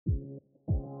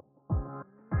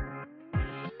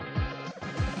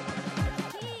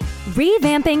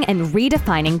revamping and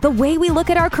redefining the way we look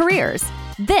at our careers.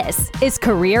 This is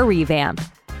Career Revamp,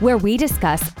 where we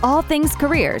discuss all things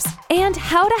careers and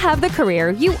how to have the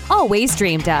career you always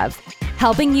dreamed of,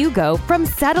 helping you go from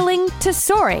settling to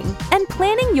soaring and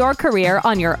planning your career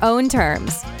on your own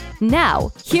terms. Now,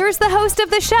 here's the host of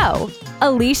the show,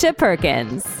 Alicia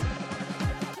Perkins.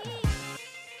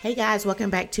 Hey guys,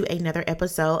 welcome back to another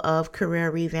episode of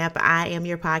Career Revamp. I am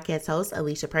your podcast host,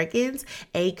 Alicia Perkins,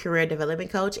 a career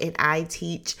development coach, and I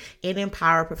teach and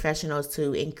empower professionals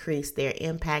to increase their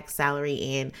impact, salary,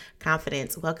 and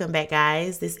confidence. Welcome back,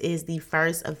 guys. This is the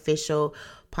first official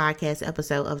podcast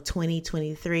episode of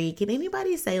 2023. Can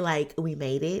anybody say, we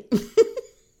made it?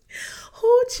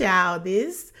 Child,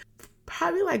 this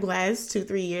probably last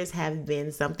 2-3 years have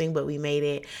been something, but we made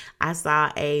it. I saw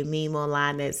a meme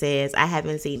online that says, I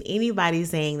haven't seen anybody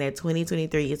saying that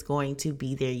 2023 is going to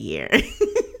be their year.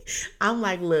 I'm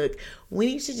like, look, we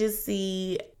need to just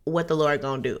see what the Lord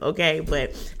gonna do, okay?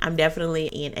 But I'm definitely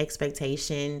in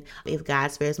expectation, if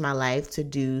God spares my life, to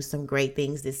do some great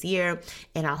things this year.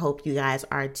 And I hope you guys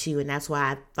are too. And that's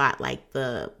why I thought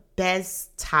the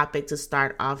best topic to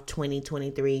start off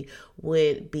 2023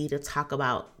 would be to talk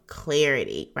about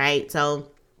clarity, right?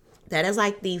 So that is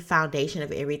the foundation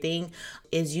of everything,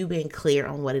 is you being clear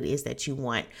on what it is that you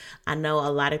want. I know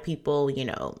a lot of people,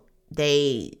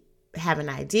 they have an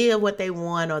idea of what they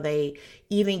want, or they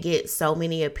even get so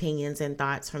many opinions and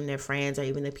thoughts from their friends or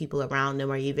even the people around them,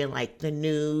 or even the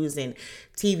news and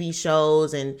TV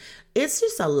shows. And it's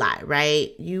just a lot,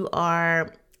 right? You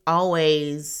are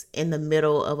always in the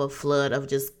middle of a flood of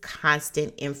just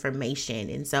constant information.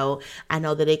 And so I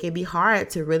know that it can be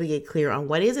hard to really get clear on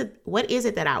what is it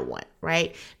that I want,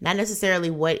 right? Not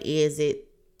necessarily what is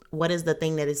the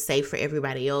thing that is safe for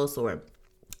everybody else, or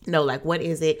no, what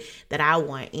is it that I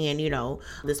want? And,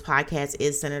 this podcast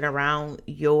is centered around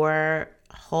your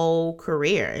whole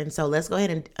career. And so let's go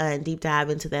ahead and deep dive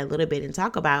into that a little bit and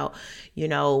talk about,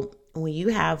 when you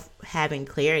having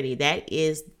clarity, that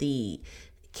is the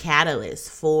catalyst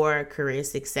for career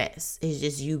success. Is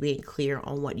just you being clear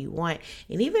on what you want.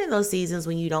 And even in those seasons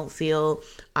when you don't feel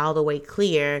all the way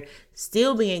clear,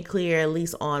 still being clear at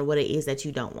least on what it is that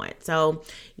you don't want. So,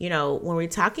 when we're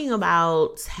talking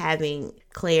about having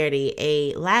clarity,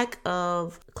 a lack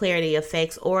of clarity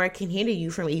affects or can hinder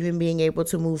you from even being able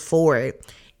to move forward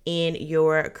in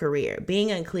your career. Being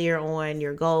unclear on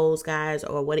your goals, guys,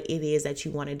 or what it is that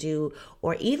you want to do,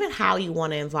 or even how you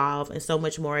want to evolve, and so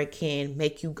much more, can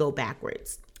make you go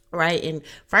backwards, right? And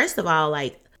first of all,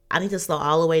 I need to slow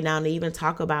all the way down to even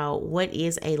talk about what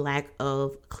is a lack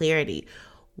of clarity.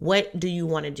 What do you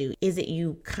want to do? Is it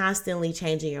you constantly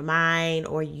changing your mind,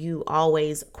 or you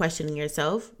always questioning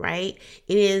yourself, right?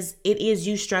 It is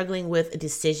you struggling with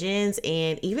decisions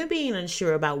and even being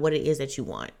unsure about what it is that you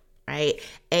want. Right?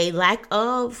 A lack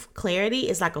of clarity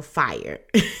is like a fire.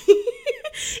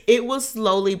 It will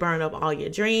slowly burn up all your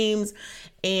dreams,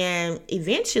 and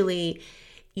eventually,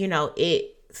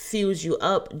 it fuels you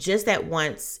up just at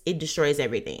once. It destroys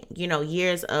everything.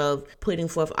 Years of putting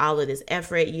forth all of this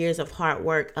effort, years of hard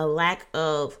work. A lack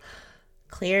of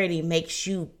clarity makes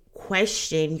you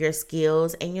question your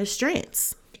skills and your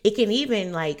strengths. It can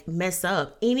even mess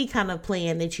up any kind of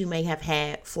plan that you may have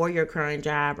had for your current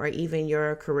job or even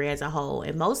your career as a whole.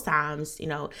 And most times,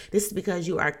 this is because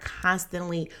you are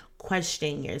constantly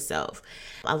questioning yourself.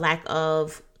 A lack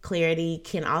of clarity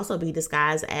can also be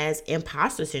disguised as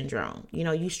imposter syndrome.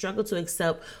 You struggle to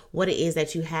accept what it is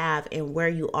that you have and where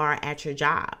you are at your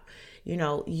job.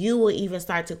 You will even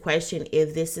start to question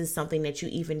if this is something that you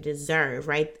even deserve,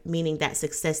 right? Meaning that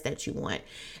success that you want.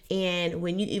 And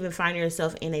when you even find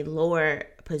yourself in a lower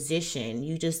position,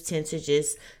 you just tend to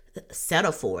just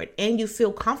settle for it, and you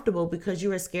feel comfortable because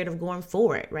you are scared of going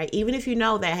forward, right? Even if you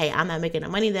know that, hey, I'm not making the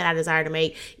money that I desire to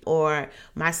make, or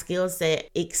my skill set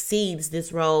exceeds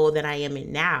this role that I am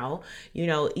in now,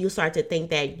 you start to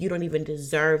think that you don't even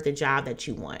deserve the job that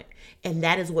you want. And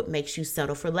that is what makes you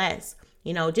settle for less.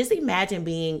 Just imagine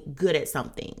being good at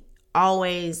something,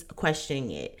 always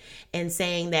questioning it, and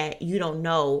saying that you don't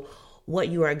know what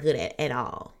you are good at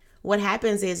all. What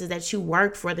happens is that you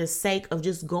work for the sake of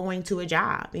just going to a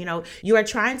job. You are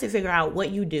trying to figure out what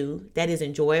you do that is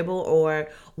enjoyable, or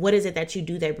what is it that you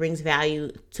do that brings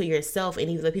value to yourself and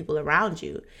even the people around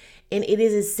you. And it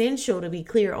is essential to be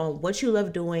clear on what you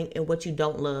love doing and what you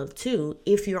don't love too,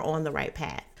 if you're on the right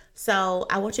path. So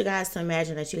I want you guys to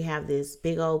imagine that you have this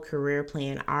big old career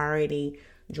plan already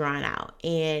drawn out,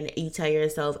 and you tell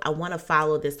yourself, I want to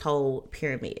follow this whole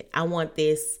pyramid. I want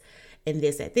this and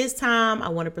this at this time. I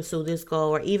want to pursue this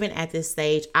goal, or even at this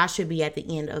stage, I should be at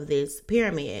the end of this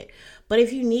pyramid. But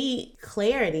if you need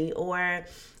clarity, or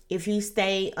if you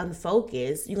stay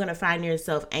unfocused, you're going to find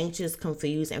yourself anxious,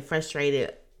 confused, and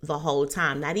frustrated the whole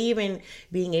time, not even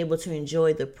being able to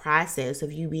enjoy the process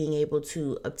of you being able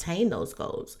to obtain those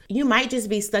goals. You might just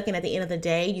be stuck in, at the end of the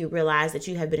day, you realize that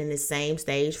you have been in the same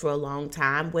stage for a long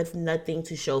time with nothing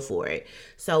to show for it.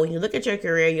 So when you look at your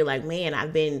career, you're like, man,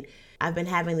 I've been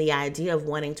having the idea of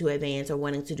wanting to advance or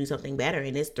wanting to do something better,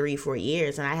 and it's 3-4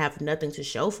 years and I have nothing to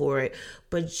show for it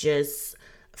but just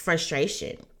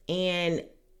frustration. And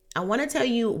I want to tell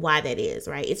you why that is,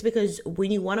 right? It's because when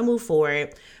you want to move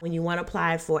forward, when you want to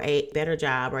apply for a better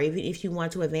job, or even if you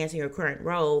want to advance in your current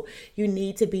role, you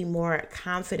need to be more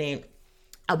confident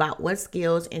about what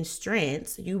skills and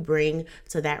strengths you bring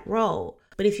to that role.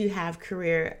 But if you have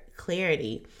career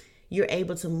clarity, you're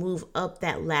able to move up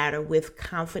that ladder with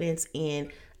confidence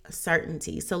and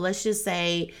certainty. So let's just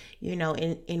say,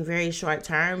 in very short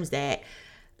terms, that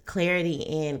clarity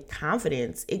and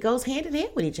confidence, it goes hand in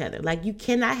hand with each other. Like, you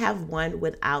cannot have one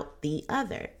without the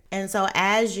other. And so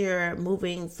as you're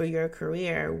moving through your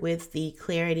career with the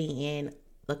clarity and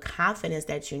the confidence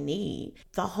that you need,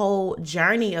 the whole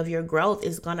journey of your growth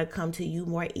is going to come to you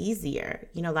more easier.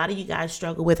 A lot of you guys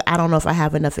struggle with, I don't know if I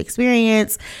have enough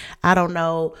experience. I don't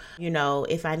know,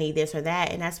 if I need this or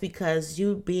that. And that's because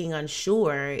you being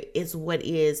unsure is what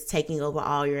is taking over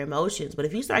all your emotions. But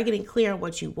if you start getting clear on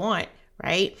what you want,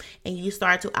 right, and you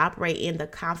start to operate in the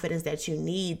confidence that you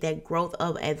need, that growth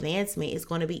of advancement is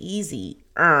going to be easier.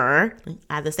 I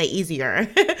have to say easier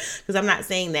because I'm not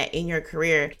saying that in your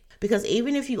career, because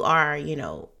even if you are,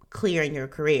 clear in your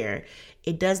career,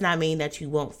 it does not mean that you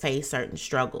won't face certain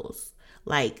struggles.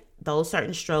 Like, those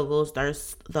certain struggles,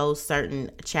 those certain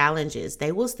challenges,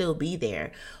 they will still be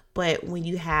there. But when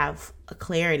you have a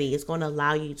clarity, it's going to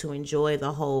allow you to enjoy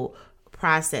the whole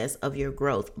process of your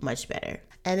growth much better.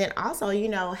 And then also,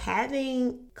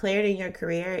 having clarity in your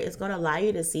career is going to allow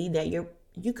you to see that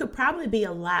you could probably be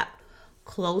a lot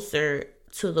closer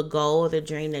to the goal or the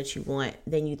dream that you want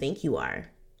than you think you are,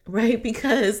 right?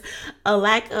 Because a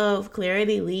lack of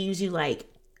clarity leaves you like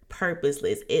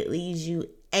purposeless. It leaves you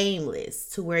aimless,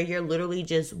 to where you're literally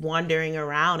just wandering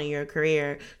around in your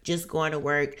career, just going to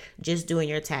work, just doing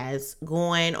your tasks,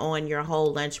 going on your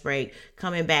whole lunch break,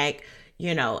 coming back,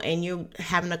 and you're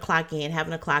having to clock in, having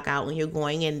to clock out, and you're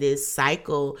going in this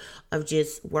cycle of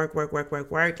just work.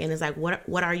 And it's like,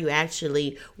 what are you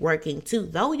actually working to?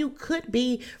 Though you could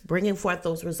be bringing forth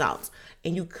those results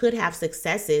and you could have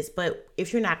successes, but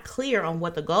if you're not clear on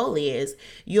what the goal is,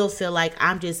 you'll feel like,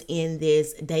 I'm just in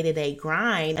this day-to-day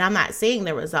grind and I'm not seeing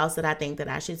the results that I think that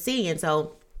I should see. And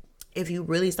so if you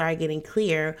really start getting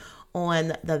clear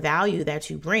on the value that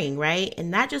you bring, right?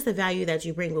 And not just the value that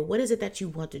you bring, but what is it that you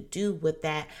want to do with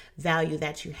that value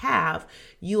that you have?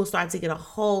 You will start to get a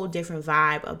whole different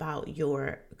vibe about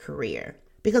your career.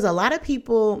 Because a lot of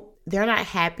people, they're not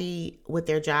happy with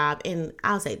their job. And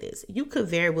I'll say this, you could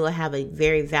very well have a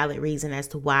very valid reason as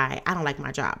to why I don't like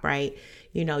my job, right?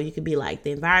 You could be like,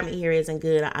 the environment here isn't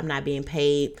good. I'm not being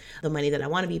paid the money that I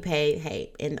want to be paid.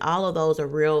 Hey, and all of those are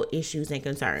real issues and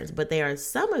concerns. But there are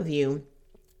some of you,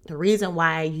 the reason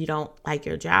why you don't like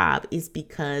your job is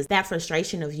because that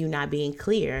frustration of you not being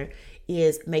clear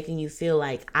is making you feel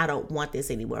like, I don't want this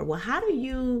anymore. Well, how do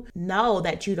you know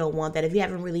that you don't want that if you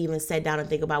haven't really even sat down and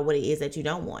think about what it is that you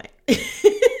don't want?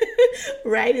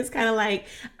 Right? It's kind of like,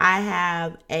 I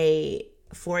have a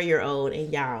 4-year-old,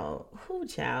 and y'all,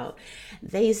 child,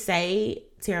 they say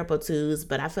terrible twos,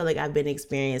 but I feel like I've been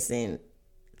experiencing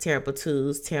terrible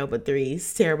 2s, terrible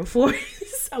 3s, terrible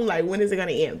 4s. I'm like, when is it going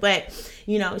to end? But,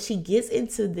 she gets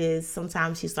into this.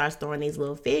 Sometimes she starts throwing these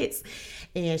little fits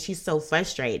and she's so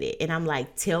frustrated. And I'm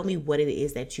like, tell me what it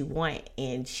is that you want.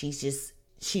 And she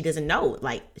doesn't know.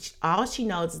 Like, all she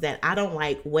knows is that I don't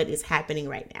like what is happening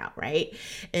right now, right?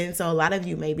 And so a lot of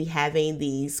you may be having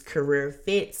these career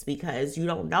fits because you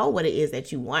don't know what it is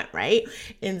that you want, right?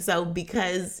 And so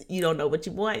because you don't know what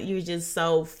you want, you're just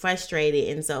so frustrated.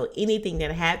 And so anything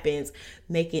that happens,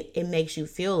 it makes you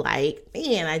feel like,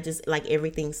 man, I just like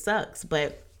everything sucks.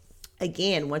 But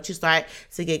again, once you start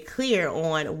to get clear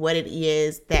on what it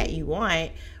is that you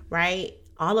want, right?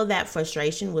 All of that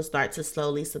frustration will start to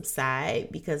slowly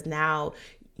subside, because now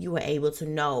you are able to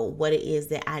know what it is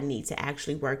that I need to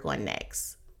actually work on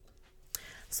next.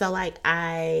 So like,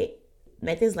 I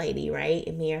met this lady, right?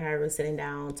 And me and her were sitting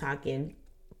down talking,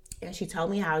 and she told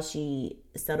me how she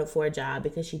settled for a job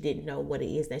because she didn't know what it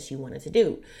is that she wanted to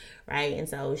do, right? And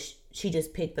so she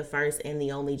just picked the first and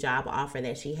the only job offer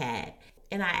that she had.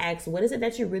 And I asked, what is it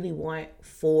that you really want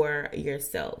for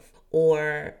yourself?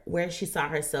 Or where she saw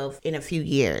herself in a few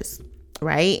years,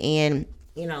 right? And,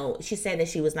 she said that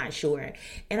she was not sure.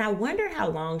 And I wonder how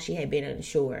long she had been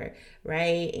unsure,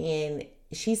 right? And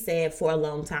she said, for a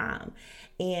long time.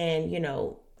 And,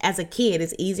 as a kid,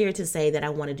 it's easier to say that I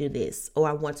want to do this or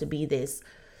I want to be this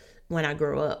when I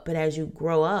grow up. But as you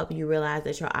grow up, you realize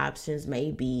that your options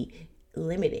may be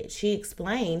limited. She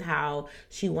explained how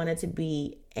she wanted to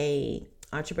be a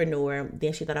entrepreneur.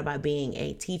 Then she thought about being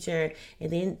a teacher.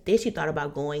 And then she thought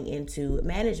about going into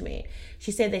management.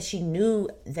 She said that she knew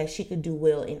that she could do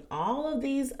well in all of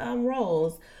these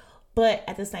roles. But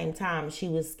at the same time, she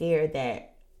was scared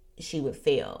that she would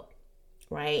fail.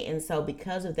 Right. And so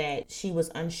because of that, she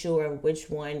was unsure of which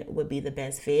one would be the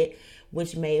best fit,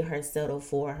 which made her settle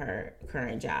for her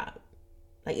current job.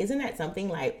 Like, isn't that something?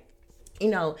 Like,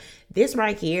 this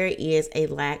right here is a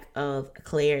lack of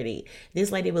clarity.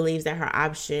 This lady believes that her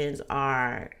options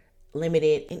are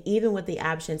limited. And even with the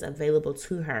options available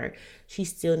to her, she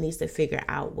still needs to figure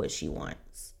out what she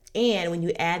wants. And when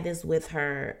you add this with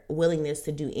her willingness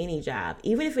to do any job,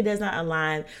 even if it does not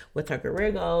align with her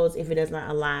career goals, if it does not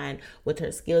align with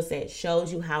her skill set,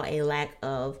 shows you how a lack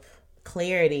of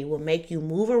clarity will make you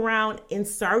move around in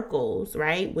circles,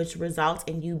 right? Which results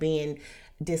in you being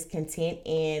discontent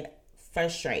and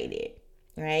frustrated,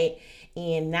 right?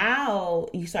 And now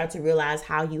you start to realize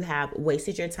how you have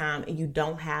wasted your time and you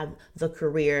don't have the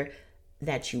career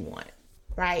that you want.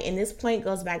 Right. And this point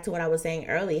goes back to what I was saying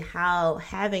earlier, how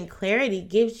having clarity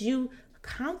gives you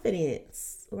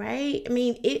confidence, right? I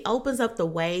mean, it opens up the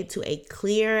way to a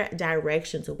clear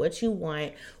direction to what you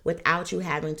want without you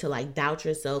having to doubt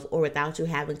yourself or without you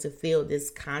having to feel this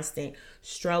constant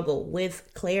struggle. With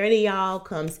clarity, y'all,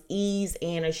 comes ease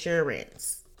and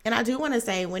assurance. And I do want to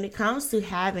say, when it comes to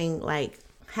having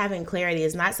clarity,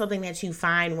 is not something that you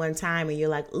find one time and you're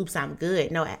like, oops, I'm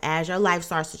good. No, as your life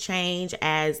starts to change,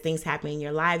 as things happen in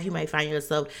your life, you may find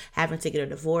yourself having to get a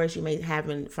divorce. You may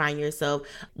find yourself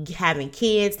having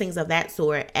kids, things of that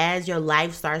sort. As your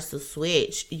life starts to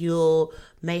switch,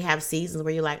 may have seasons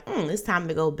where you're like, it's time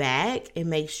to go back and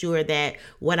make sure that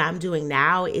what I'm doing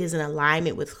now is in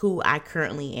alignment with who I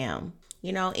currently am.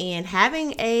 And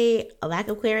having a lack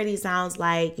of clarity sounds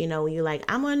like, when you're like,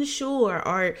 I'm unsure,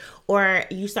 or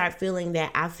you start feeling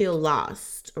that I feel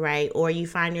lost, right? Or you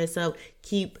find yourself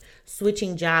keep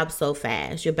switching jobs so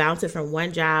fast. You're bouncing from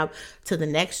one job to the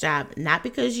next job, not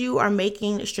because you are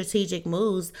making strategic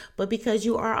moves, but because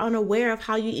you are unaware of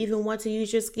how you even want to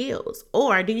use your skills.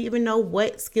 Or do you even know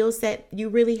what skill set you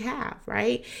really have,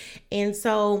 right? And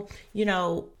so,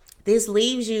 this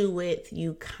leaves you with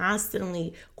you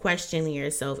constantly questioning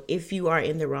yourself if you are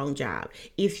in the wrong job,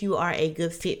 if you are a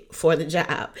good fit for the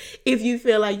job, if you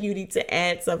feel like you need to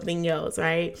add something else,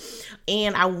 right?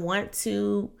 And I want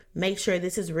to make sure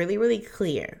this is really, really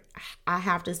clear. I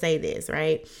have to say this,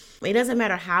 right? It doesn't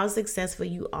matter how successful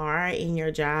you are in your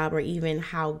job or even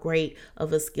how great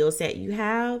of a skill set you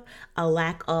have, a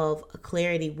lack of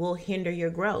clarity will hinder your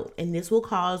growth. And this will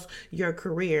cause your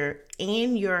career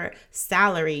and your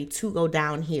salary to go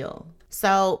downhill.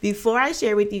 So before I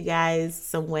share with you guys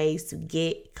some ways to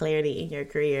get clarity in your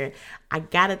career, I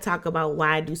gotta talk about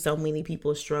why do so many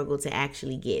people struggle to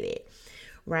actually get it.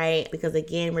 Right? Because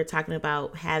again, we're talking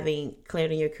about having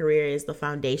clarity in your career is the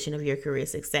foundation of your career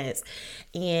success.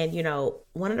 And,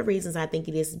 one of the reasons I think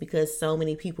it is because so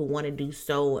many people want to do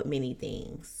so many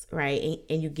things, right?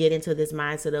 And you get into this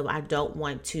mindset of, I don't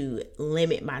want to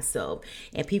limit myself.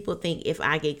 And people think if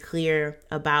I get clear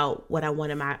about what I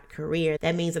want in my career,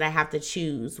 that means that I have to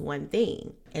choose one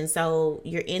thing. And so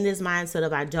you're in this mindset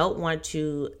of, I don't want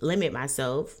to limit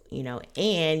myself,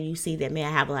 and you see that, man,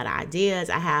 I have a lot of ideas.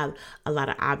 I have a lot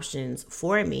of options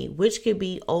for me, which could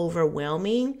be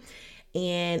overwhelming.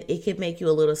 And it could make you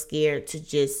a little scared to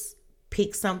just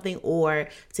pick something or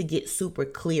to get super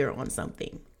clear on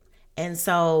something. And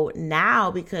so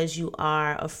now, because you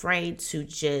are afraid to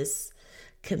just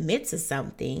commit to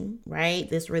something, right?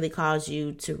 This really caused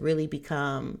you to really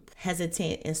become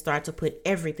hesitant and start to put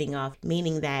everything off,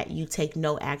 meaning that you take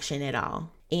no action at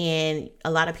all. And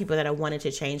a lot of people that are wanting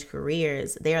to change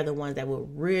careers, they are the ones that will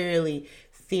really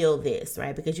feel this,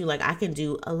 right? Because you're like, I can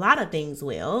do a lot of things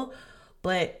well,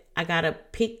 but I gotta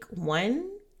pick one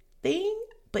thing.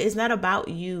 But it's not about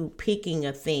you picking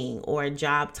a thing or a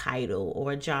job title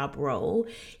or a job role.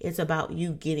 It's about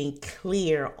you getting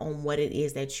clear on what it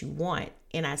is that you want.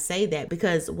 And I say that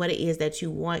because what it is that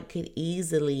you want could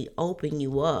easily open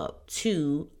you up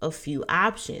to a few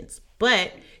options.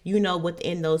 But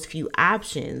within those few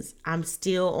options, I'm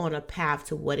still on a path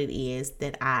to what it is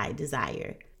that I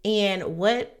desire. And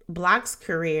what blocks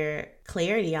career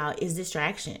clarity, y'all, is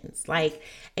distractions. Like,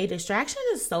 a distraction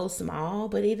is so small,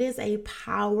 but it is a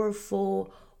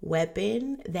powerful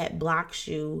weapon that blocks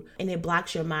you, and it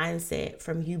blocks your mindset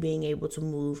from you being able to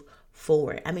move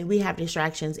forward. I mean, we have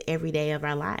distractions every day of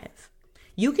our life.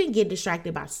 You can get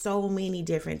distracted by so many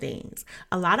different things.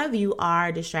 A lot of you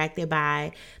are distracted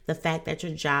by the fact that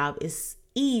your job is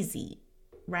easy,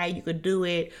 right? You could do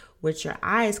it with your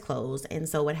eyes closed. And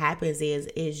so what happens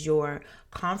is your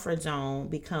comfort zone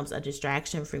becomes a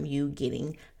distraction from you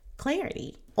getting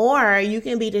clarity. Or you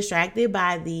can be distracted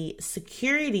by the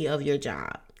security of your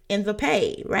job and the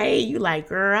pay, right? You like,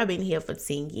 girl, I've been here for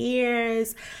 10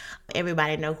 years.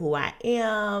 Everybody know who I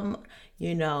am.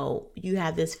 You know, you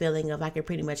have this feeling of I can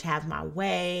pretty much have my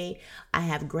way. I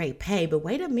have great pay, but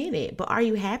wait a minute, but are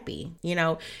you happy? You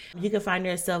know, you can find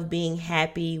yourself being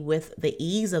happy with the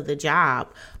ease of the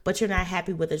job, but you're not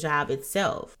happy with the job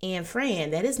itself. And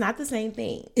friend, that is not the same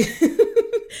thing.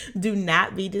 Do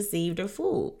not be deceived or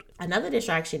fooled. Another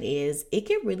distraction is it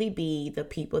can really be the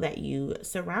people that you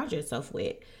surround yourself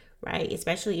with, right?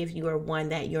 Especially if you are one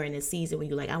that you're in a season where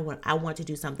you're like, I want to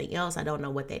do something else. I don't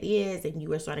know what that is. And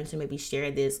you are starting to maybe share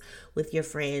this with your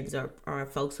friends or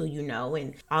folks who you know.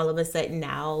 And all of a sudden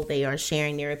now they are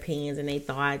sharing their opinions and their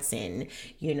thoughts and,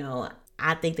 you know,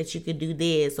 I think that you could do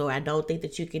this, or I don't think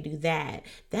that you could do that.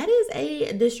 That is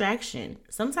a distraction.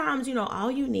 Sometimes, you know, all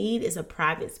you need is a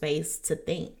private space to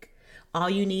think.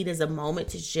 All you need is a moment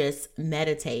to just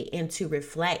meditate and to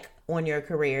reflect on your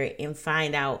career and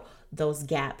find out those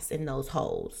gaps and those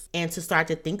holes, and to start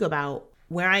to think about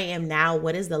where I am now,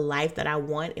 what is the life that I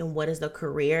want, and what is the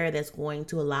career that's going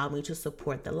to allow me to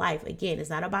support the life. Again, it's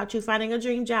not about you finding a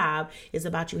dream job. It's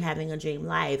about you having a dream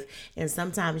life. And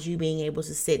sometimes you being able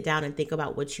to sit down and think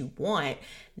about what you want,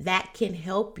 that can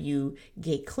help you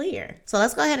get clear. So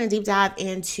let's go ahead and deep dive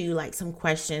into like some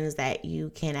questions that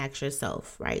you can ask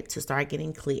yourself, right? To start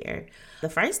getting clear. The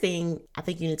first thing I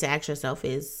think you need to ask yourself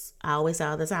is, I always say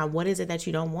all the time, what is it that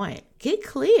you don't want? Get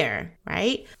clear,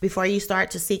 right? Before you start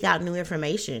to seek out new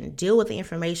information, deal with the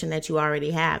information that you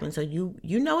already have. And so you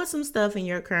know it's some stuff in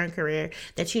your current career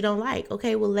that you don't like.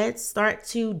 Okay, well, let's start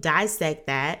to dissect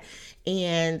that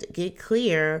and get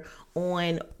clear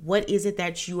on what is it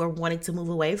that you are wanting to move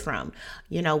away from.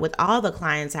 You know, with all the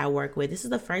clients I work with, this is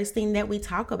the first thing that we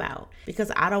talk about,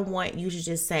 because I don't want you to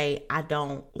just say, I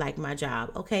don't like my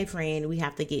job. Okay, friend, we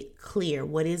have to get clear.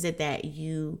 What is it that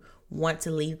you want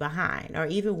to leave behind? Or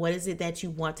even what is it that you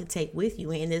want to take with you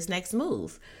in this next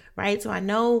move, right? So I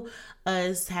know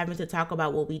us having to talk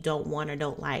about what we don't want or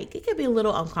don't like, it can be a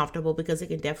little uncomfortable because it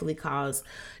can definitely cause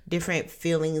different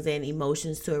feelings and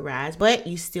emotions to arise, but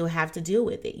you still have to deal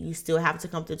with it. You still have to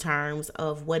come to terms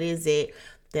of what is it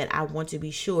that I want to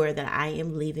be sure that I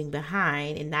am leaving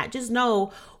behind, and not just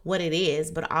know what it is,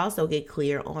 but also get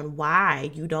clear on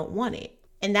why you don't want it.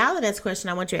 And now the next question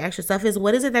I want you to ask yourself is,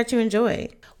 what is it that you enjoy?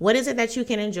 What is it that you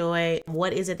can enjoy?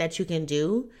 What is it that you can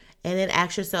do? And then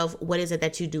ask yourself, what is it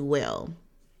that you do well?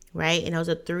 Right? And those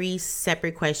are three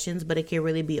separate questions, but it can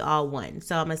really be all one.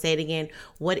 So I'm going to say it again.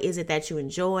 What is it that you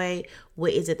enjoy?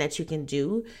 What is it that you can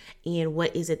do? And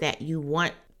what is it that you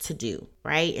want to do?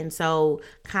 Right? And so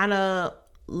kind of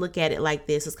look at it like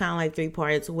this. It's kind of like three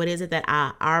parts. What is it that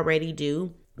I already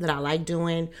do, that I like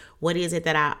doing? What is it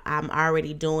that I'm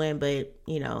already doing, but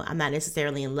I'm not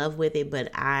necessarily in love with it,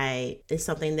 but it's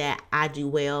something that I do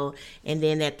well. And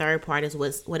then that third part is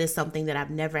what is something that I've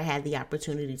never had the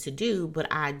opportunity to do, but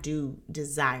I do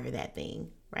desire that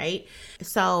thing, right?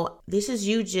 So this is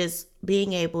you just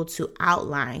being able to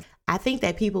outline. I think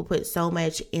that people put so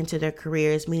much into their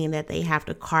careers, meaning that they have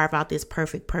to carve out this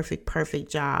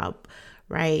perfect job,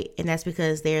 right? And that's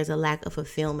because there's a lack of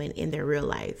fulfillment in their real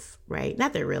life, right?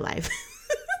 Not their real life.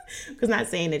 Because not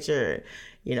saying that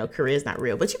your career is not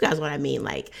real, but you guys what I mean,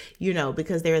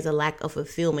 because there is a lack of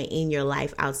fulfillment in your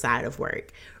life outside of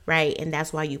work, right? And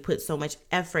that's why you put so much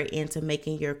effort into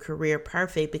making your career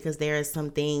perfect, because there are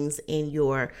some things in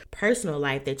your personal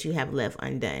life that you have left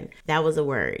undone. That was a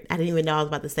word. I didn't even know I was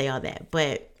about to say all that,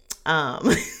 but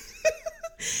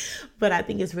but I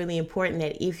think it's really important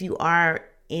that if you are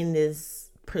in this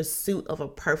pursuit of a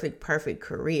perfect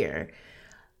career,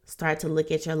 start to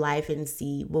look at your life and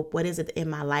see, well, what is it in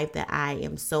my life that I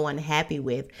am so unhappy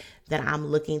with that I'm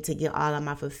looking to get all of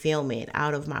my fulfillment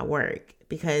out of my work?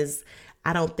 Because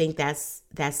I don't think that's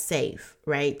safe,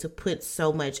 right? To put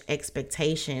so much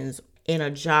expectations in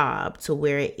a job to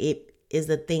where it is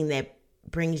the thing that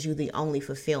brings you the only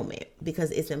fulfillment,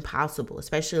 because it's impossible,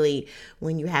 especially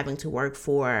when you're having to work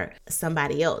for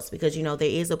somebody else, because there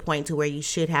is a point to where you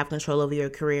should have control over your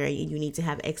career and you need to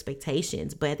have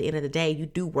expectations, but at the end of the day you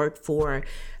do work for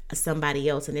somebody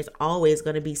else, and there's always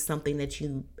going to be something that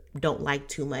you don't like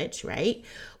too much, right?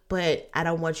 But I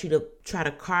don't want you to try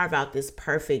to carve out this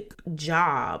perfect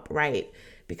job, right?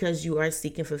 because you are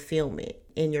seeking fulfillment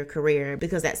in your career,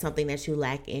 because that's something that you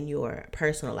lack in your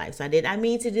personal life. So I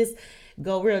mean to just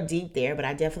go real deep there, but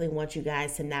I definitely want you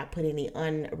guys to not put any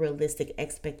unrealistic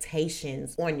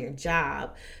expectations on your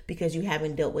job because you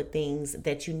haven't dealt with things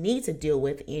that you need to deal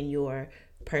with in your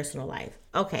personal life.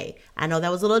 Okay, I know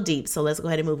that was a little deep, so let's go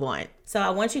ahead and move on. So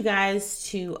I want you guys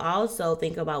to also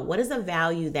think about what is the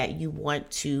value that you want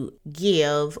to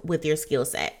give with your skill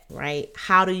set, right?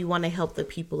 How do you want to help the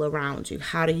people around you?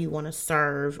 How do you want to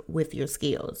serve with your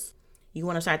skills? You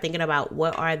want to start thinking about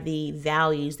what are the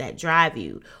values that drive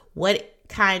you? What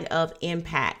kind of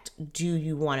impact do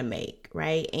you want to make,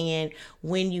 right? And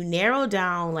when you narrow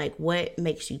down like what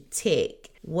makes you tick,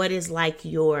 what is like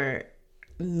your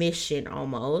mission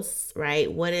almost,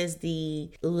 right? What is the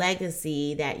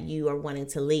legacy that you are wanting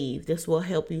to leave? This will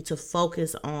help you to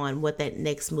focus on what that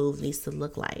next move needs to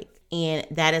look like. And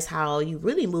that is how you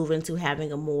really move into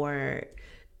having a more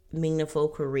meaningful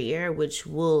career, which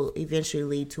will eventually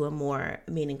lead to a more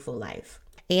meaningful life.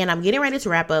 And I'm getting ready to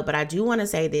wrap up, but I do want to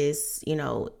say this,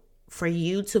 for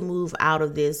you to move out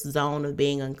of this zone of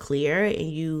being unclear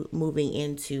and you moving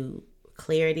into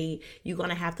clarity, you're going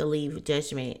to have to leave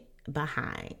judgment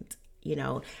behind.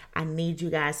 I need you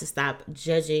guys to stop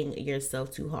judging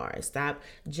yourself too hard. Stop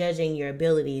judging your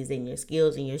abilities and your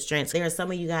skills and your strengths. There are some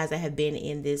of you guys that have been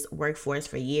in this workforce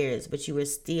for years, but you were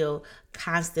still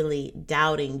constantly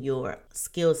doubting your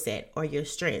skill set or your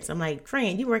strengths. I'm like,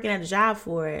 friend, you're working at a job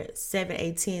for 7,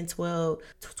 8, 10, 12,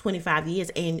 25 years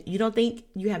and you don't think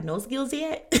you have no skills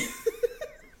yet?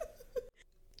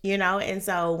 And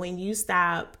so when you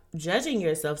stop judging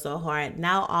yourself so hard,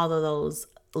 now all of those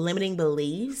limiting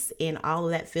beliefs and all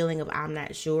of that feeling of I'm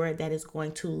not sure, that is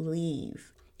going to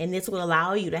leave. And this will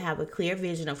allow you to have a clear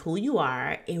vision of who you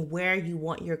are and where you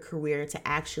want your career to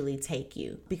actually take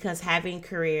you. Because having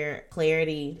career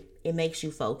clarity, it makes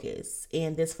you focus.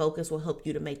 And this focus will help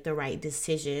you to make the right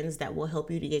decisions that will help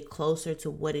you to get closer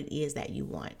to what it is that you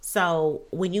want. So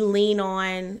when you lean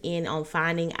on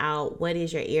finding out what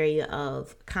is your area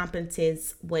of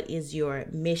competence, what is your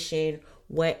mission,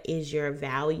 what is your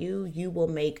value, you will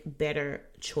make better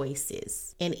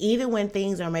choices. And even when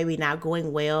things are maybe not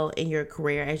going well in your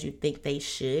career as you think they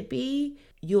should be,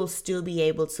 you'll still be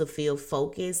able to feel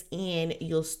focused and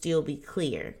you'll still be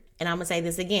clear. And I'm going to say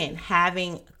this again,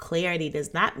 having clarity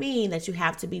does not mean that you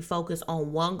have to be focused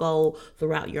on one goal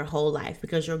throughout your whole life,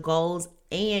 because your goals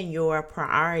and your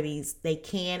priorities, they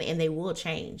can and they will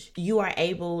change. You are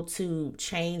able to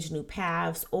change new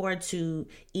paths or to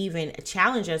even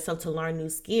challenge yourself to learn new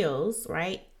skills,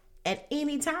 right? At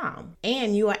any time.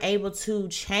 And you are able to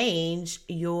change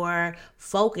your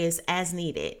focus as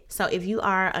needed. So if you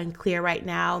are unclear right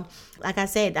now, like I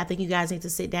said, I think you guys need to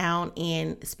sit down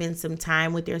and spend some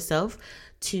time with yourself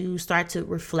to start to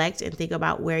reflect and think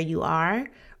about where you are,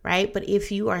 right? But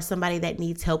if you are somebody that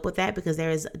needs help with that, because there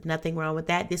is nothing wrong with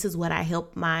that, this is what I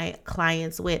help my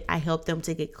clients with. I help them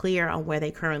to get clear on where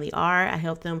they currently are. I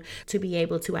help them to be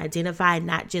able to identify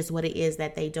not just what it is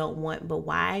that they don't want, but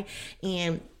why.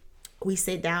 And we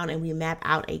sit down and we map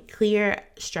out a clear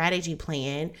strategy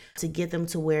plan to get them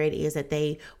to where it is that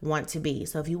they want to be.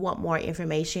 So if you want more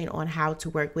information on how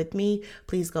to work with me,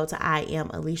 please go to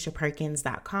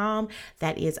IamAliciaPerkins.com.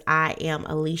 That is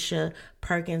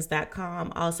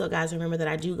IamAliciaPerkins.com. Also, guys, remember that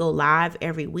I do go live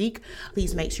every week.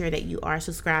 Please make sure that you are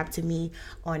subscribed to me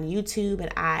on YouTube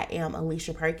at I Am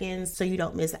Alicia Perkins so you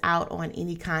don't miss out on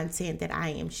any content that I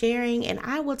am sharing. And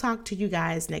I will talk to you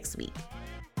guys next week.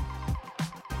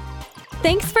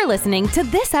 Thanks for listening to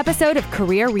this episode of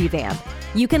Career Revamp.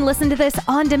 You can listen to this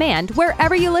on demand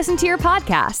wherever you listen to your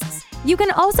podcasts. You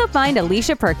can also find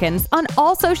Alicia Perkins on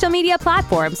all social media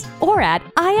platforms or at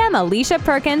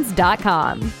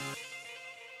IamAliciaPerkins.com.